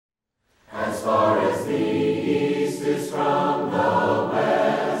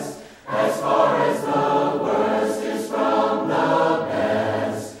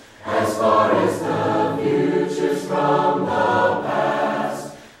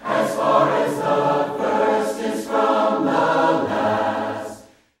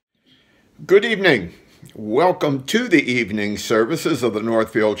Good evening. Welcome to the evening services of the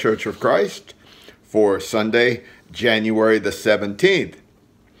Northfield Church of Christ for Sunday, January the 17th.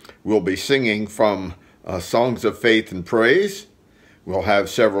 We'll be singing from Songs of Faith and Praise. We'll have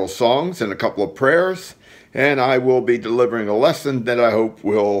several songs and a couple of prayers, and I will be delivering a lesson that I hope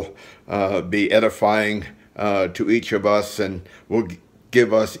will be edifying to each of us and will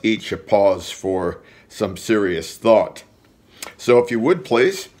give us each a pause for some serious thought. So if you would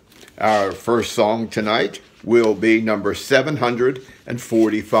please, our first song tonight will be number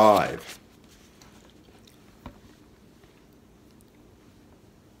 745.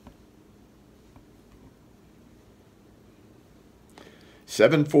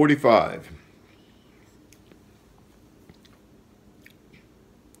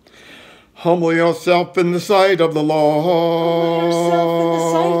 Humble yourself in the sight of the Lord.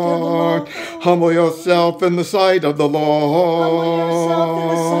 Humble yourself in the sight of the Lord.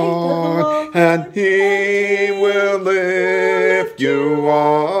 And He will lift you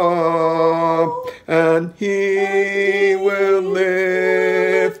up. And He will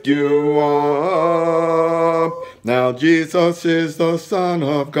lift you up. Now Jesus is the Son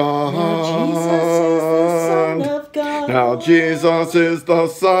of God. Now Jesus is the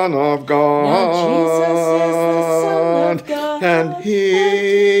Son of God. And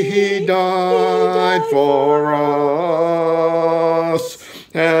He died for us.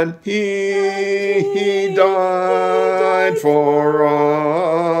 And He died for us.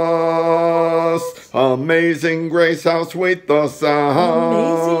 Amazing grace, how sweet the sound.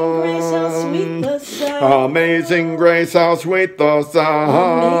 Amazing grace, how sweet the sound.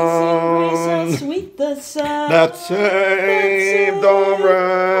 That saved a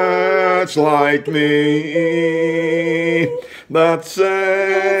wretch like me. That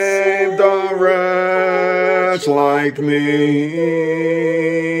saved a wretch like me.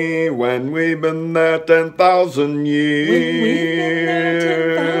 When we've been there 10,000 years.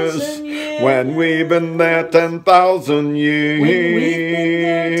 When we've been there 10,000 years.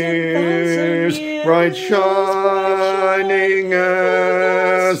 Bright shining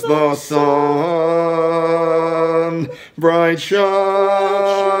as the sun. Bright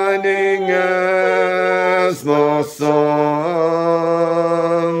shining as the sun.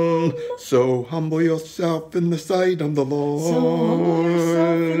 So humble yourself in the sight of the Lord.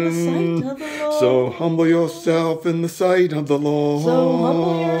 So humble yourself in the sight of the Lord.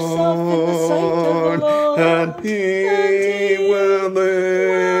 And He will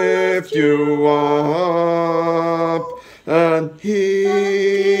lift you up. And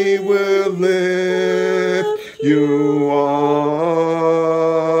He will lift you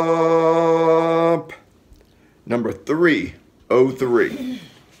up. Number 303.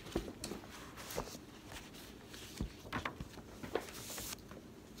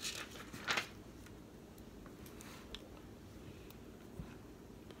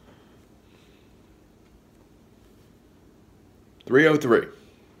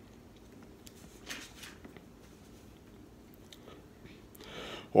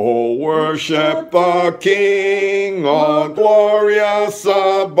 Oh, worship the King, all glorious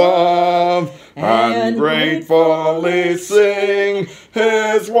above, and gratefully sing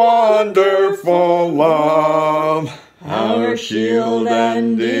His wonderful love. Our shield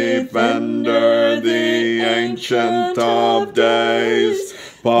and defender, the Ancient of Days,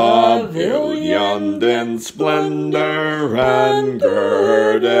 pavilioned in splendor and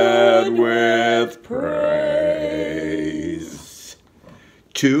girded with praise.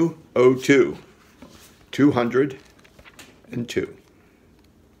 202. 202.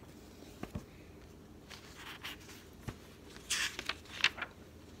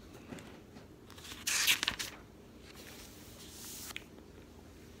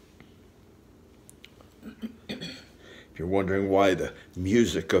 If you're wondering why the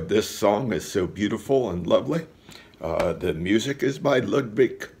music of this song is so beautiful and lovely, the music is by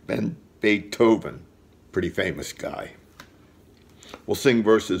Ludwig van Beethoven, pretty famous guy. We'll sing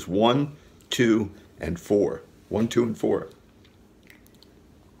verses 1, 2, and 4. 1, 2, and 4.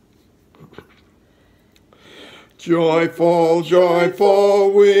 Joyful,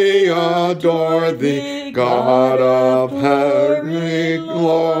 joyful, we adore Thee, God of heaven,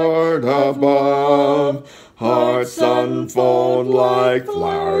 Lord above. Hearts unfold like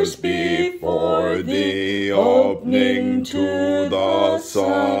flowers before Thee, opening to the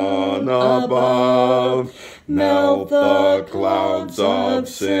sun above. Melt the clouds of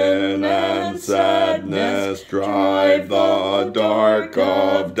sin and sadness, drive the dark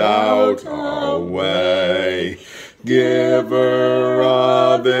of doubt away. Giver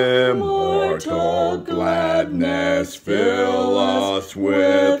of immortal gladness, fill us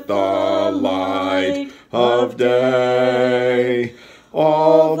with the light of day.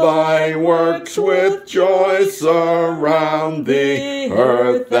 All thy works with joy surround thee,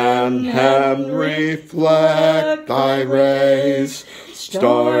 earth and heaven reflect thy rays.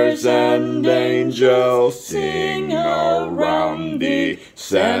 Stars and angels sing around thee,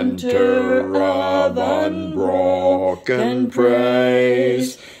 center of unbroken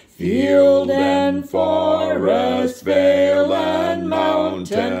praise. Field and forest, vale and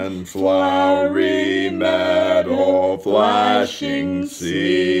mountain, flowery meadow, flashing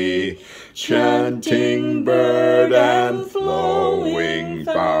sea, chanting bird and flowing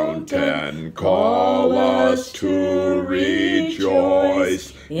fountain, call us to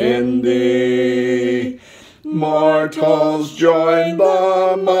rejoice in thee. Mortals join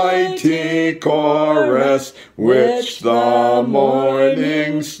the mighty chorus, which the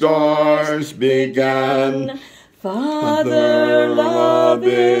morning stars began. Father, love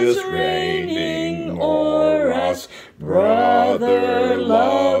is reigning o'er us. Brother,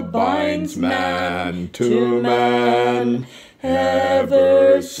 love binds man to man.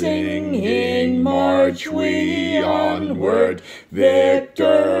 Ever singing march we onward,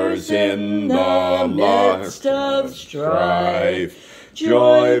 victors in the midst of strife.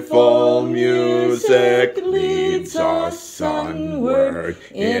 Joyful music leads us onward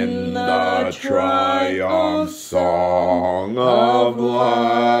in the triumph song of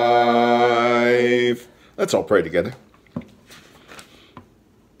life. Let's all pray together.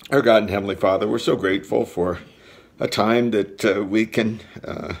 Our God and Heavenly Father, we're so grateful for a time that we can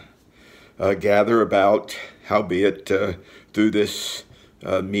gather about, howbeit through this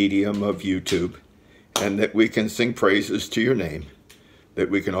medium of YouTube, and that we can sing praises to your name,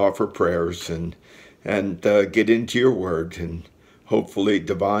 that we can offer prayers and get into your word and hopefully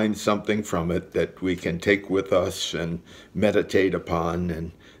divine something from it that we can take with us and meditate upon,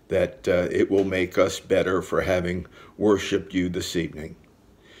 and that it will make us better for having worshiped you this evening.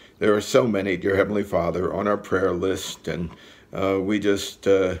 There are so many, dear Heavenly Father, on our prayer list, and we just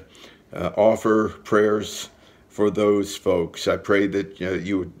offer prayers for those folks. I pray that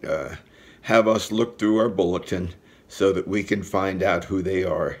you would have us look through our bulletin so that we can find out who they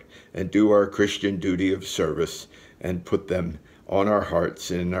are and do our Christian duty of service and put them on our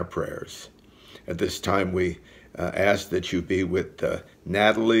hearts and in our prayers. At this time, we ask that you be with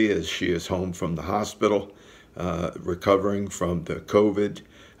Natalie as she is home from the hospital, recovering from the COVID.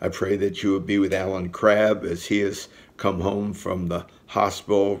 I pray that you would be with Alan Crabb as he has come home from the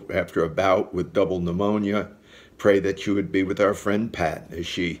hospital after a bout with double pneumonia. Pray that you would be with our friend Pat as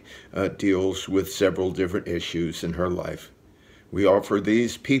she deals with several different issues in her life. We offer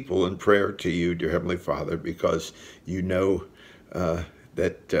these people in prayer to you, dear Heavenly Father, because you know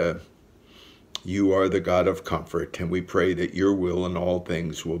that you are the God of comfort, and we pray that your will in all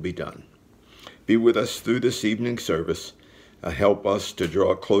things will be done. Be with us through this evening service. Help us to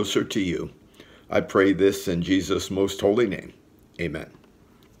draw closer to you. I pray this in Jesus' most holy name. Amen.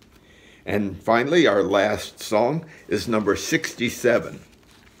 And finally, our last song is number 67.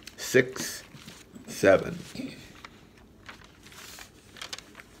 6-7.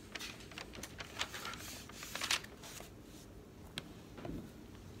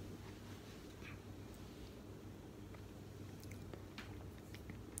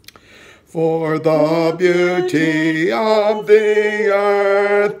 For the beauty of the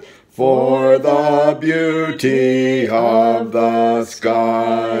earth, for the beauty of the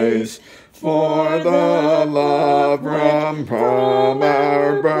skies, for the love from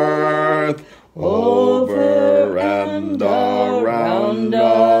our birth, over and around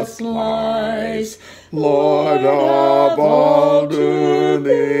us lies. Lord of all, to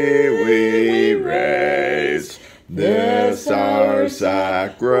thee we raise this our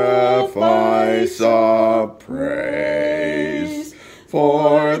sacrifice of praise.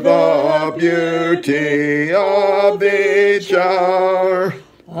 For the beauty of each hour,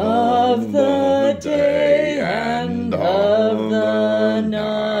 of the day and of the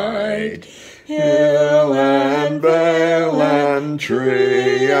night, hill and vale and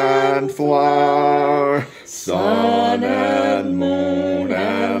tree and flower, sun and moon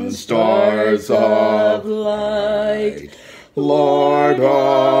and stars of light, Lord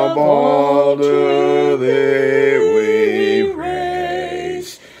of all, to thee we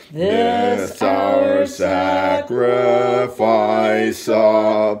raise this our sacrifice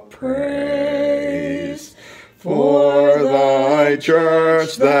of praise. For thy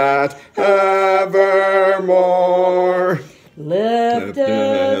church that evermore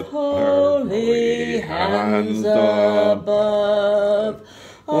lifteth holy hands above,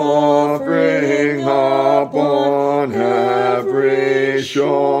 offering upon every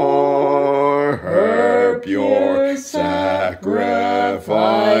shore, her pure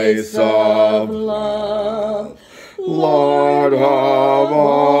sacrifice of love. Lord of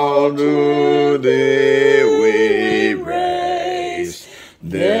all, to thee we raise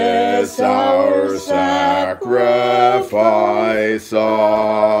this our sacrifice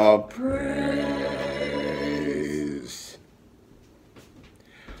of praise.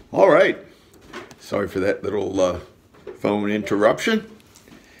 All right. Sorry for that little phone interruption.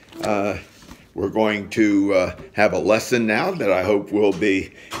 We're going to have a lesson now that I hope will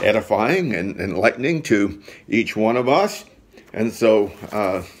be edifying and enlightening to each one of us. And so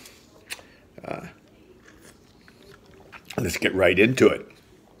let's get right into it.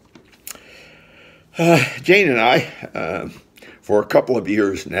 Jane and I, for a couple of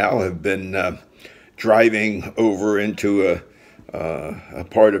years now, have been driving over into a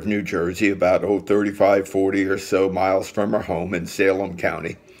part of New Jersey, about 35, 40 or so miles from our home in Salem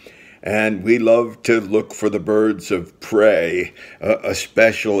County. And we love to look for the birds of prey,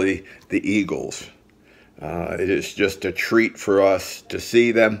 especially the eagles. It is just a treat for us to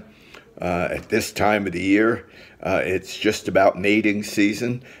see them at this time of the year. It's just about mating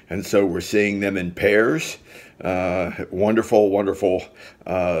season, and so we're seeing them in pairs. Wonderful, wonderful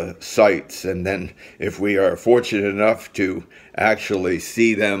sights. And then if we are fortunate enough to actually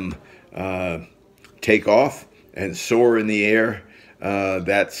see them take off and soar in the air,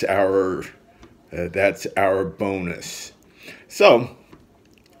 that's our bonus. So,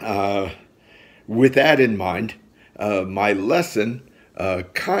 with that in mind, my lesson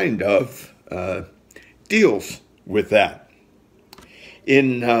kind of deals with that.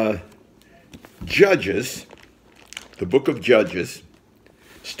 In Judges, the book of Judges,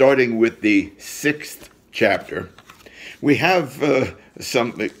 starting with the 6th chapter, we have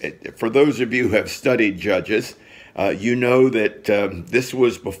for those of you who have studied Judges, you know that this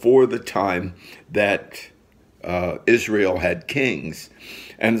was before the time that Israel had kings.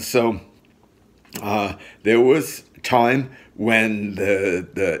 And so there was time when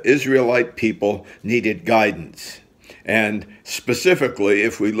the Israelite people needed guidance. And specifically,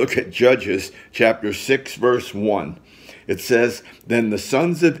 if we look at Judges chapter 6, verse 1, it says, "Then the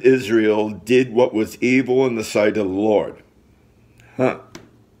sons of Israel did what was evil in the sight of the Lord."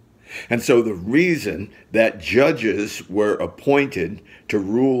 And so the reason that judges were appointed to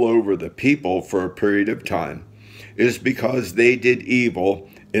rule over the people for a period of time is because they did evil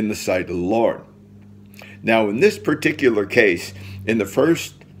in the sight of the Lord. Now, in this particular case, in the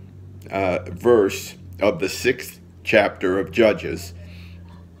first verse of the 6th chapter of Judges,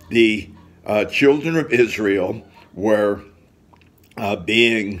 the children of Israel were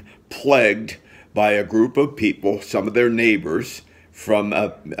being plagued by a group of people, some of their neighbors, from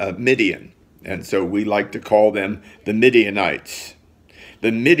Midian. And so we like to call them the Midianites.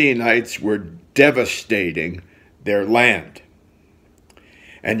 The Midianites were devastating their land.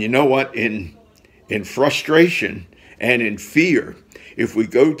 And you know what? In frustration and in fear, if we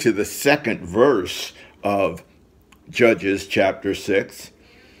go to the 2nd verse of Judges chapter 6,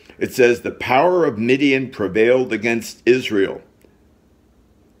 it says, "The power of Midian prevailed against Israel.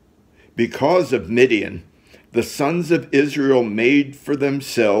 Because of Midian, the sons of Israel made for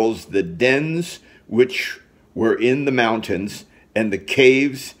themselves the dens which were in the mountains, and the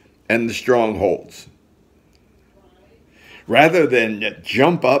caves and the strongholds." Rather than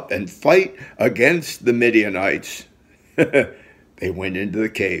jump up and fight against the Midianites, they went into the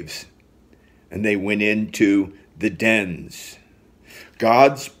caves and they went into the dens.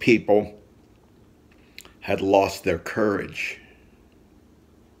 God's people had lost their courage.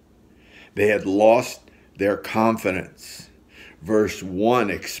 They had lost their confidence. Verse 1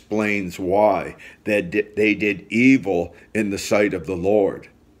 explains why they did evil in the sight of the Lord.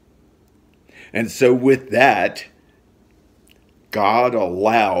 And so with that, God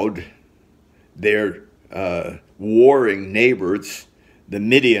allowed their warring neighbors, the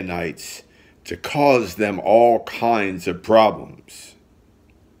Midianites, to cause them all kinds of problems.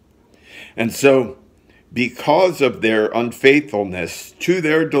 And so, because of their unfaithfulness to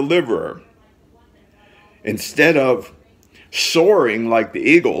their deliverer, instead of soaring like the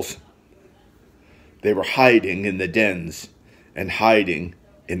eagles, they were hiding in the dens and hiding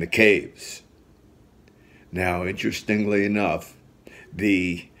in the caves. Now, interestingly enough,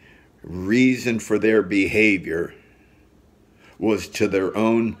 the reason for their behavior was to their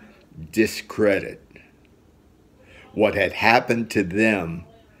own discredit. What had happened to them,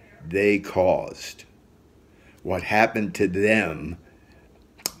 they caused. What happened to them,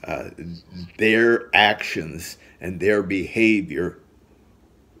 their actions and their behavior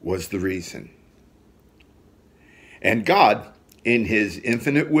was the reason. And God in his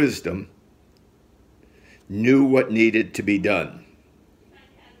infinite wisdom, knew what needed to be done.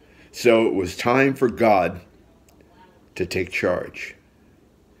 So it was time for God to take charge.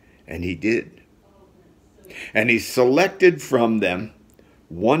 And he did. And he selected from them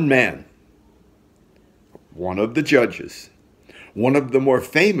one man, one of the judges, one of the more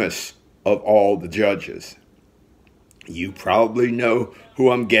famous of all the judges. You probably know who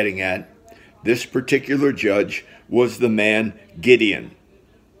I'm getting at. This particular judge was the man Gideon.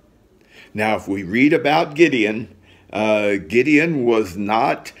 Now, if we read about Gideon, Gideon was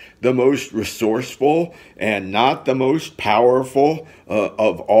not the most resourceful and not the most powerful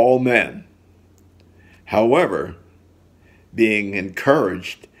of all men. However, being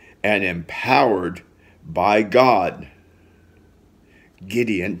encouraged and empowered by God,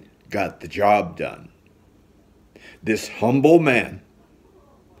 Gideon got the job done. This humble man,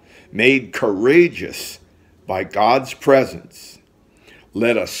 made courageous by God's presence,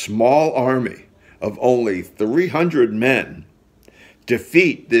 led a small army of only 300 men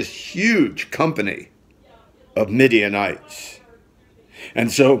defeat this huge company of Midianites.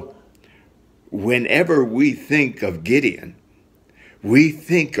 And so, whenever we think of Gideon, we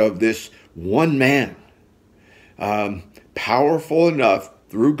think of this one man, powerful enough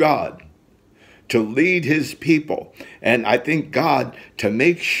through God to lead his people. And I think God, to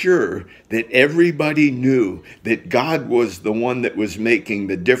make sure that everybody knew that God was the one that was making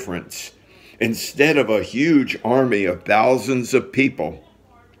the difference, instead of a huge army of thousands of people,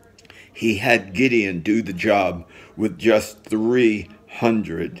 he had Gideon do the job with just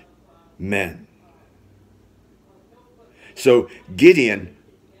 300 men. So Gideon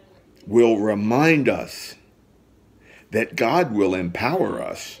will remind us that God will empower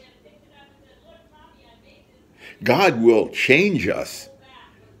us. God will change us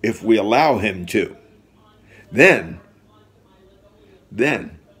if we allow him to. Then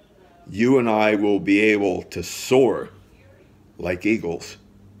you and I will be able to soar like eagles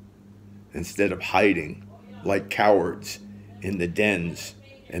instead of hiding like cowards in the dens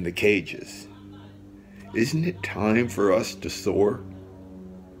and the cages. Isn't it time for us to soar?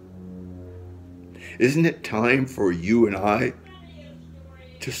 Isn't it time for you and I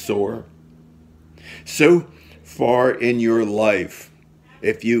to soar? So far in your life,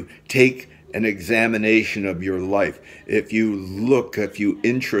 if you take an examination of your life, if you look, if you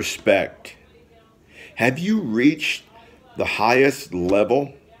introspect, have you reached the highest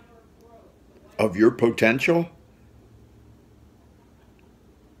level of your potential?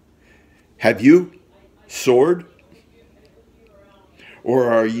 Have you soared?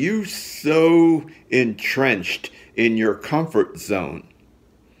 Or are you so entrenched in your comfort zone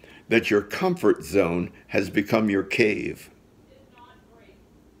that your comfort zone has become your cave?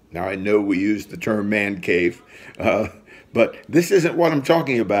 Now, I know we use the term man cave, but this isn't what I'm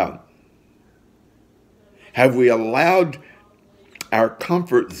talking about. Have we allowed our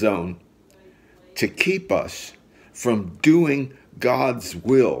comfort zone to keep us from doing God's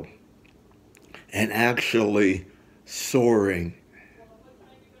will and actually soaring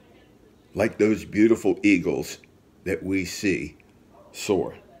like those beautiful eagles that we see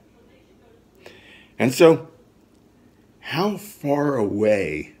soar? And so, how far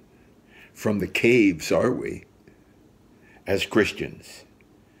away from the caves are we as Christians?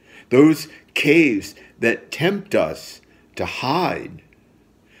 Those caves that tempt us to hide.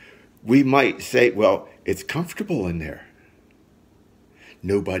 We might say, well, it's comfortable in there.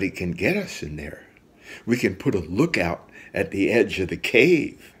 Nobody can get us in there. We can put a lookout at the edge of the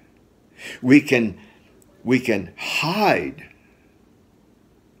cave. We can hide.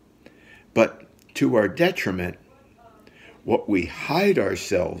 But to our detriment, what we hide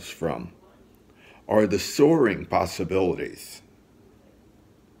ourselves from are the soaring possibilities.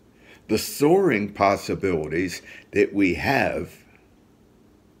 The soaring possibilities that we have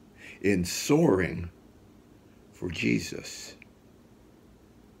in soaring for Jesus.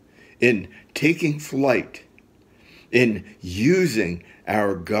 In taking flight, in using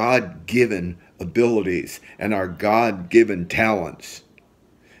our God-given abilities and our God-given talents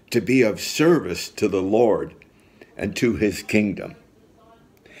to be of service to the Lord and to his kingdom.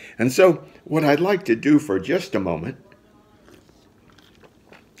 And so, what I'd like to do for just a moment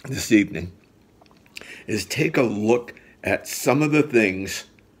this evening is take a look at some of the things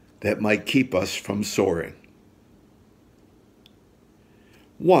that might keep us from soaring.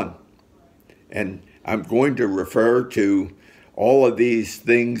 One, and I'm going to refer to all of these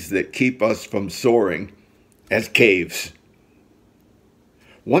things that keep us from soaring as caves.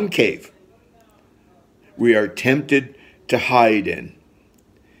 One cave we are tempted to hide in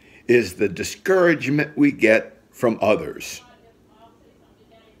is the discouragement we get from others.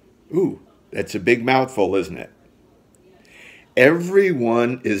 Ooh, that's a big mouthful, isn't it?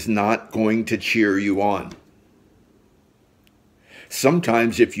 Everyone is not going to cheer you on.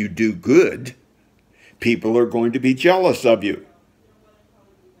 Sometimes if you do good, people are going to be jealous of you.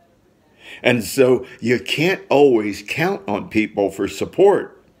 And so you can't always count on people for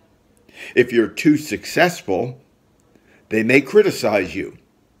support. If you're too successful, they may criticize you.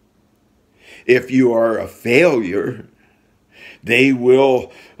 If you are a failure, they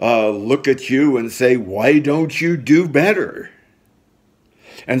will look at you and say, why don't you do better?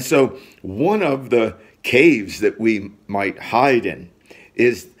 And so one of the caves that we might hide in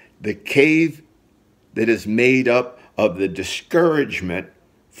is the cave that is made up of the discouragement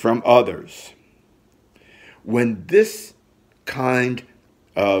from others. When this kind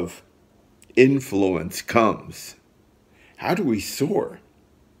of influence comes, how do we soar?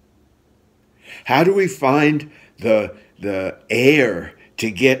 How do we find the air to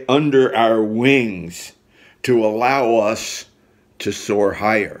get under our wings to allow us to soar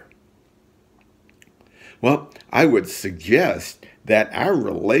higher? Well, I would suggest that our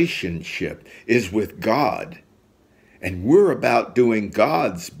relationship is with God, and we're about doing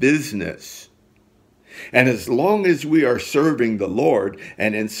God's business. And as long as we are serving the Lord,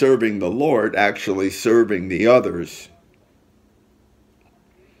 and in serving the Lord, actually serving the others,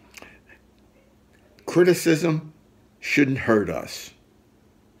 criticism shouldn't hurt us.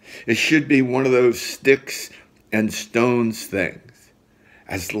 It should be one of those sticks and stones things.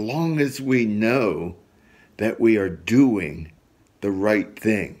 As long as we know that we are doing the right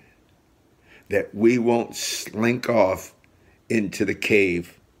thing, that we won't slink off into the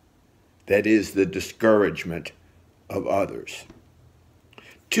cave that is the discouragement of others.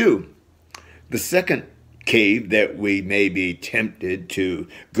 2, the second cave that we may be tempted to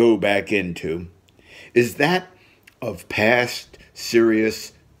go back into is that of past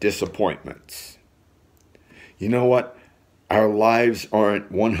serious disappointments. You know what? Our lives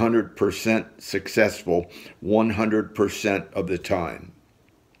aren't 100% successful 100% of the time.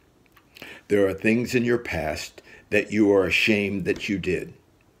 There are things in your past that you are ashamed that you did,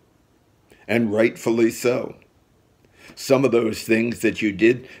 and rightfully so. Some of those things that you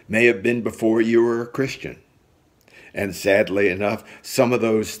did may have been before you were a Christian. And sadly enough, some of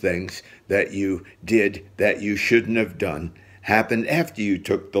those things that you did that you shouldn't have done happened after you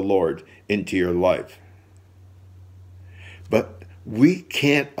took the Lord into your life. But we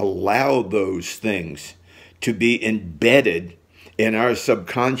can't allow those things to be embedded in our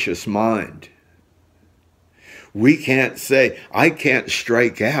subconscious mind. We can't say, I can't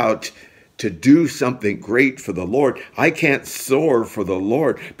strike out to do something great for the Lord. I can't soar for the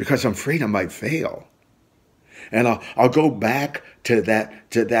Lord because I'm afraid I might fail. And I'll go back to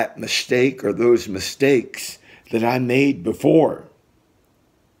that mistake or those mistakes that I made before.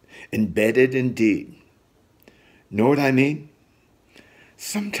 Embedded indeed. Know what I mean?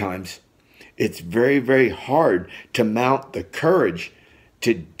 Sometimes it's very, very hard to mount the courage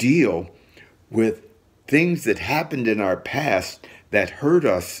to deal with things that happened in our past that hurt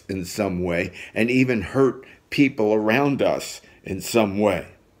us in some way and even hurt people around us in some way.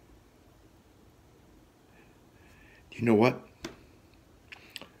 You know what?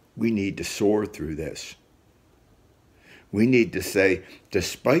 We need to soar through this. We need to say,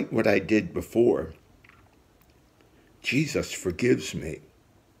 despite what I did before, Jesus forgives me.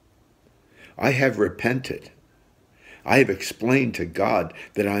 I have repented. I have explained to God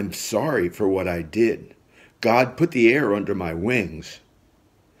that I'm sorry for what I did. God, put the air under my wings.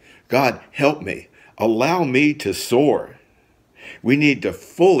 God, help me. Allow me to soar. We need to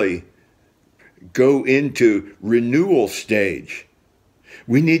fully go into renewal stage.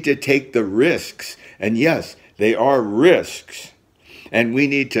 We need to take the risks. And yes, they are risks. And we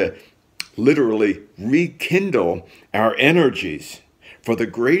need to literally rekindle our energies for the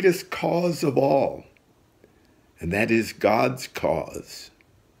greatest cause of all. And that is God's cause.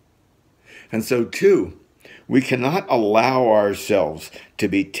 And so too, we cannot allow ourselves to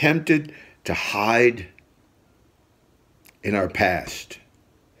be tempted to hide in our past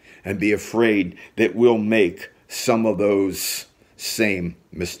and be afraid that we'll make some of those same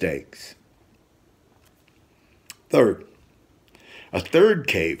mistakes. Third, a third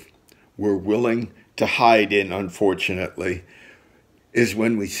cave we're willing to hide in, unfortunately, is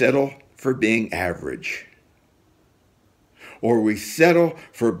when we settle for being average, or we settle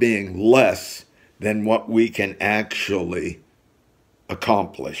for being less than what we can actually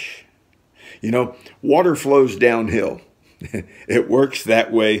accomplish. You know, water flows downhill. It works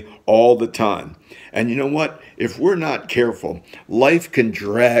that way all the time. And you know what? If we're not careful, life can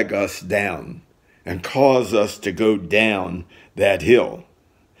drag us down and cause us to go down that hill.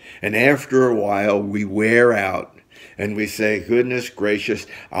 And after a while, we wear out and we say, goodness gracious,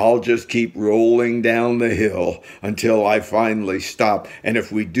 I'll just keep rolling down the hill until I finally stop. And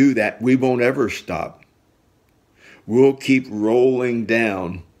if we do that, we won't ever stop. We'll keep rolling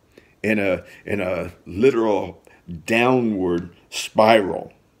down in a literal downward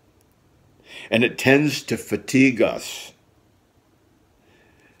spiral. And it tends to fatigue us.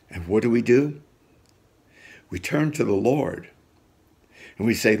 And what do? We turn to the Lord. And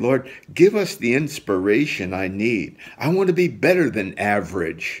we say, Lord, give us the inspiration I need. I want to be better than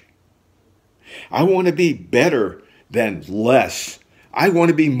average. I want to be better than less. I want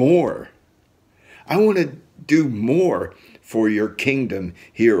to be more. I want to do more for your kingdom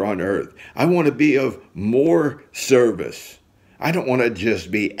here on earth. I want to be of more service. I don't want to just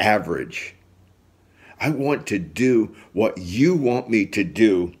be average. I want to do what you want me to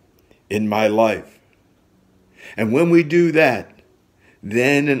do in my life. And when we do that,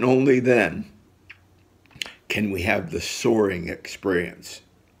 then and only then can we have the soaring experience.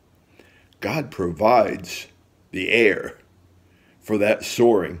 God provides the air for that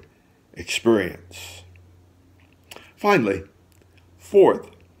soaring experience. Finally,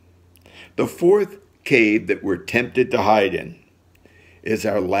 the fourth cave that we're tempted to hide in is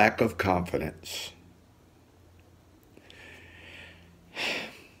our lack of confidence.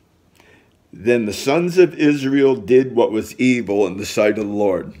 Then the sons of Israel did what was evil in the sight of the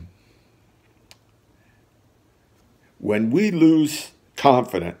Lord. When we lose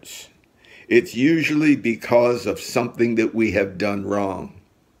confidence, it's usually because of something that we have done wrong.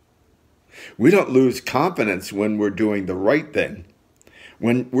 We don't lose confidence when we're doing the right thing.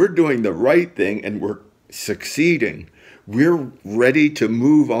 When we're doing the right thing and we're succeeding, we're ready to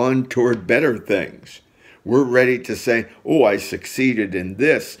move on toward better things. We're ready to say, oh, I succeeded in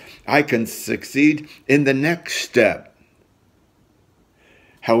this. I can succeed in the next step.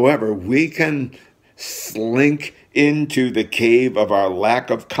 However, we can slink into the cave of our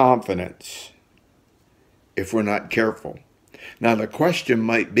lack of confidence if we're not careful. Now, the question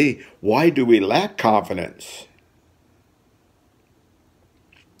might be, why do we lack confidence?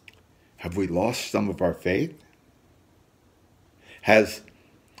 Have we lost some of our faith? Has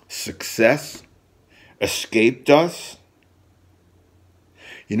success escaped us?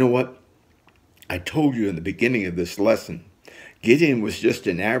 You know what? I told you in the beginning of this lesson, Gideon was just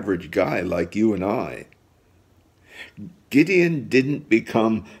an average guy like you and I. Gideon didn't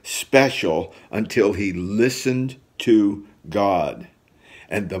become special until he listened to God.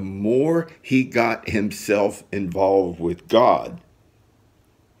 And the more he got himself involved with God,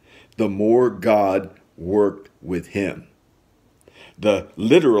 the more God worked with him.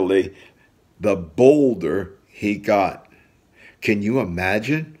 Literally, the bolder he got. Can you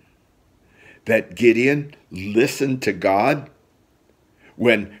imagine that Gideon listened to God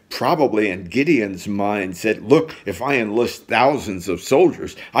when probably in Gideon's mind said, look, if I enlist thousands of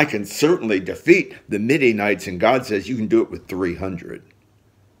soldiers, I can certainly defeat the Midianites. And God says, you can do it with 300.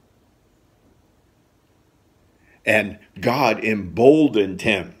 And God emboldened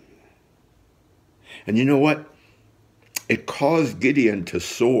him. And you know what? It caused Gideon to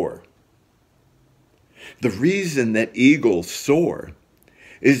soar. The reason that eagles soar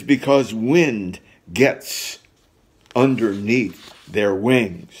is because wind gets underneath their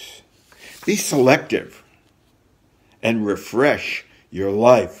wings. Be selective and refresh your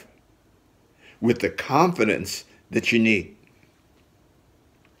life with the confidence that you need.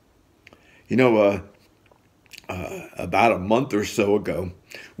 You know, about a month or so ago,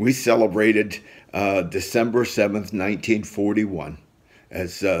 we celebrated December 7th, 1941.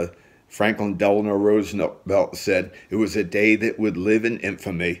 As Franklin Delano Roosevelt said, it was a day that would live in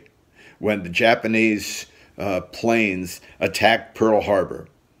infamy when the Japanese planes attacked Pearl Harbor.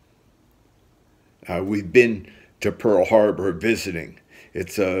 We've been to Pearl Harbor visiting.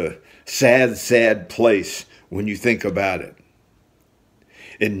 It's a sad, sad place when you think about it.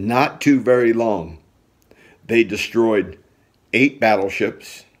 In not too very long, they destroyed 8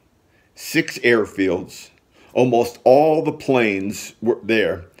 battleships, 6 airfields, almost all the planes were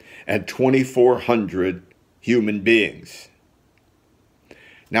there, and 2,400 human beings.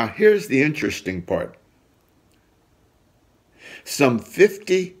 Now, here's the interesting part. Some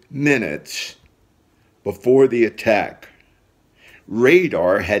 50 minutes before the attack,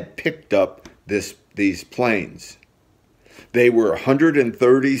 radar had picked up these planes. They were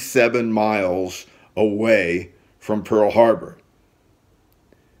 137 miles away from Pearl Harbor.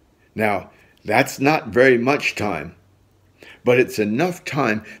 Now, that's not very much time, but it's enough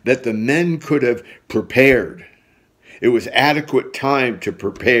time that the men could have prepared. It was adequate time to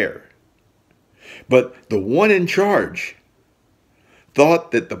prepare. But the one in charge,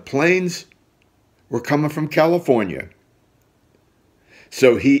 thought that the planes were coming from California.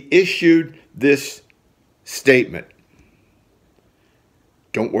 So he issued this statement.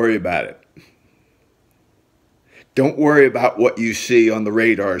 Don't worry about it. Don't worry about what you see on the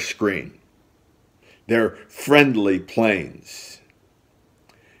radar screen. They're friendly planes.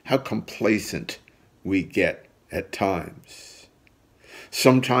 How complacent we get at times.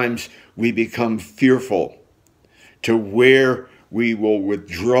 Sometimes we become fearful to where we will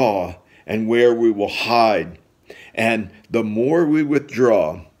withdraw and where we will hide. And the more we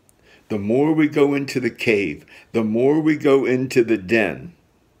withdraw, the more we go into the cave, the more we go into the den,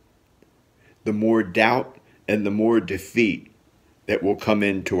 the more doubt and the more defeat that will come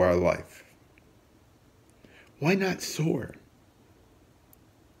into our life. Why not soar?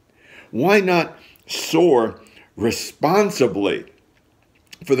 Why not soar responsibly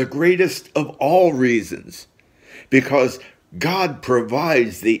for the greatest of all reasons? Because God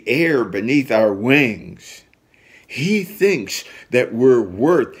provides the air beneath our wings. He thinks that we're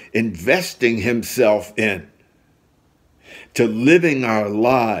worth investing himself in, to living our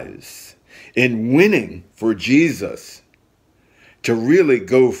lives, in winning for Jesus, to really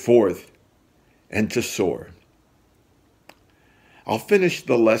go forth and to soar. I'll finish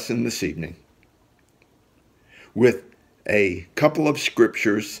the lesson this evening with a couple of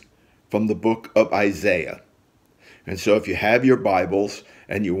scriptures from the book of Isaiah. And so if you have your Bibles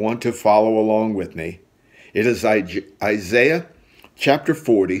and you want to follow along with me, it is Isaiah chapter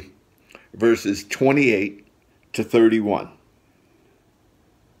 40, verses 28 to 31.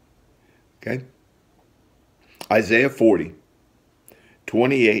 Okay? Isaiah 40,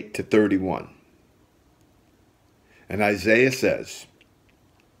 28 to 31. And Isaiah says,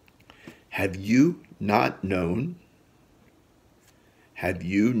 have you not known? Have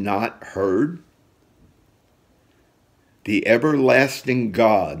you not heard? The everlasting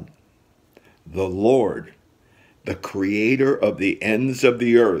God, the Lord, the creator of the ends of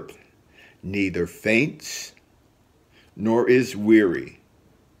the earth, neither faints nor is weary.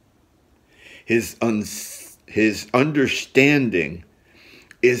 His understanding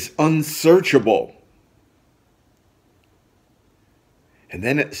is unsearchable. And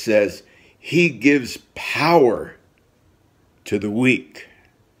then it says, he gives power to the weak.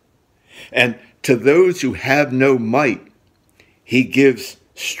 And to those who have no might, he gives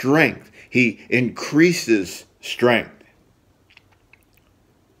strength. He increases strength.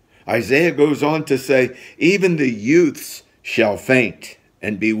 Isaiah goes on to say, even the youths shall faint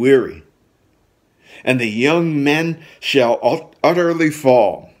and be weary, and the young men shall utterly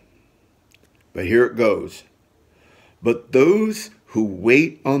fall. But here it goes. But those who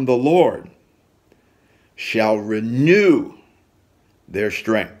wait on the Lord shall renew their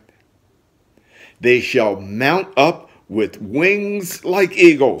strength. They shall mount up with wings like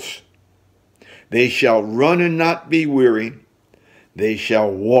eagles. They shall run and not be weary. They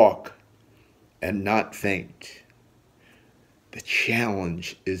shall walk and not faint. The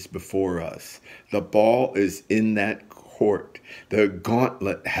challenge is before us. The ball is in that court. The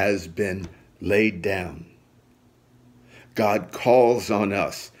gauntlet has been laid down. God calls on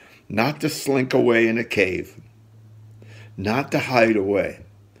us not to slink away in a cave, not to hide away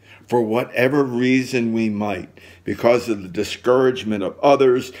for whatever reason we might, because of the discouragement of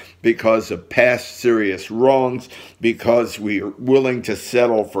others, because of past serious wrongs, because we are willing to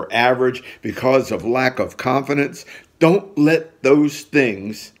settle for average, because of lack of confidence. Don't let those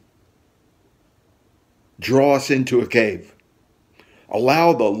things draw us into a cave.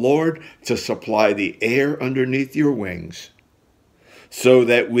 Allow the Lord to supply the air underneath your wings so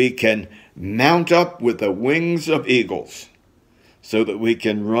that we can mount up with the wings of eagles, so that we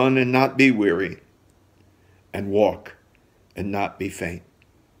can run and not be weary and walk and not be faint.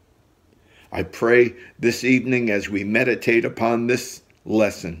 I pray this evening as we meditate upon this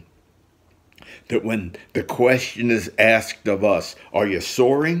lesson that when the question is asked of us, are you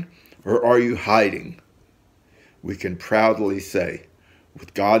soaring or are you hiding? We can proudly say,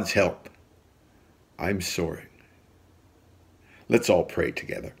 with God's help, I'm soaring. Let's all pray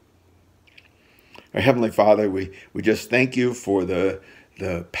together. Our Heavenly Father, we just thank you for the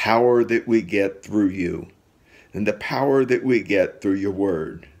power that we get through you, and the power that we get through your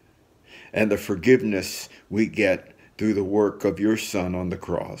word, and the forgiveness we get through the work of your Son on the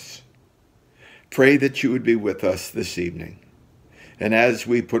cross. Pray that you would be with us this evening. And as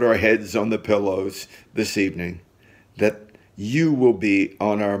we put our heads on the pillows this evening, that you will be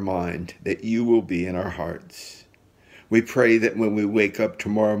on our mind, that you will be in our hearts. We pray that when we wake up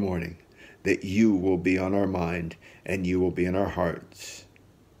tomorrow morning, that you will be on our mind and you will be in our hearts.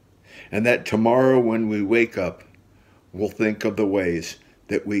 And that tomorrow when we wake up, we'll think of the ways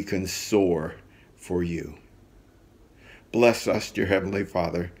that we can soar for you. Bless us, dear Heavenly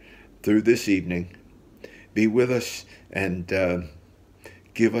Father, through this evening. Be with us and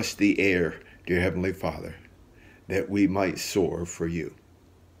give us the air, dear Heavenly Father, that we might soar for you.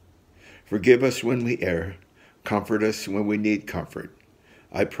 Forgive us when we err. Comfort us when we need comfort.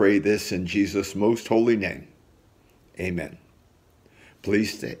 I pray this in Jesus' most holy name. Amen.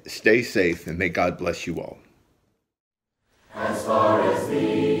 Please stay safe, and may God bless you all. As far as the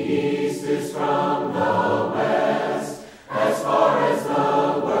east is from the west, as far as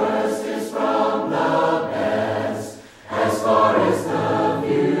the worst is from the best, as far as the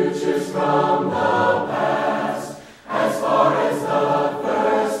future's from the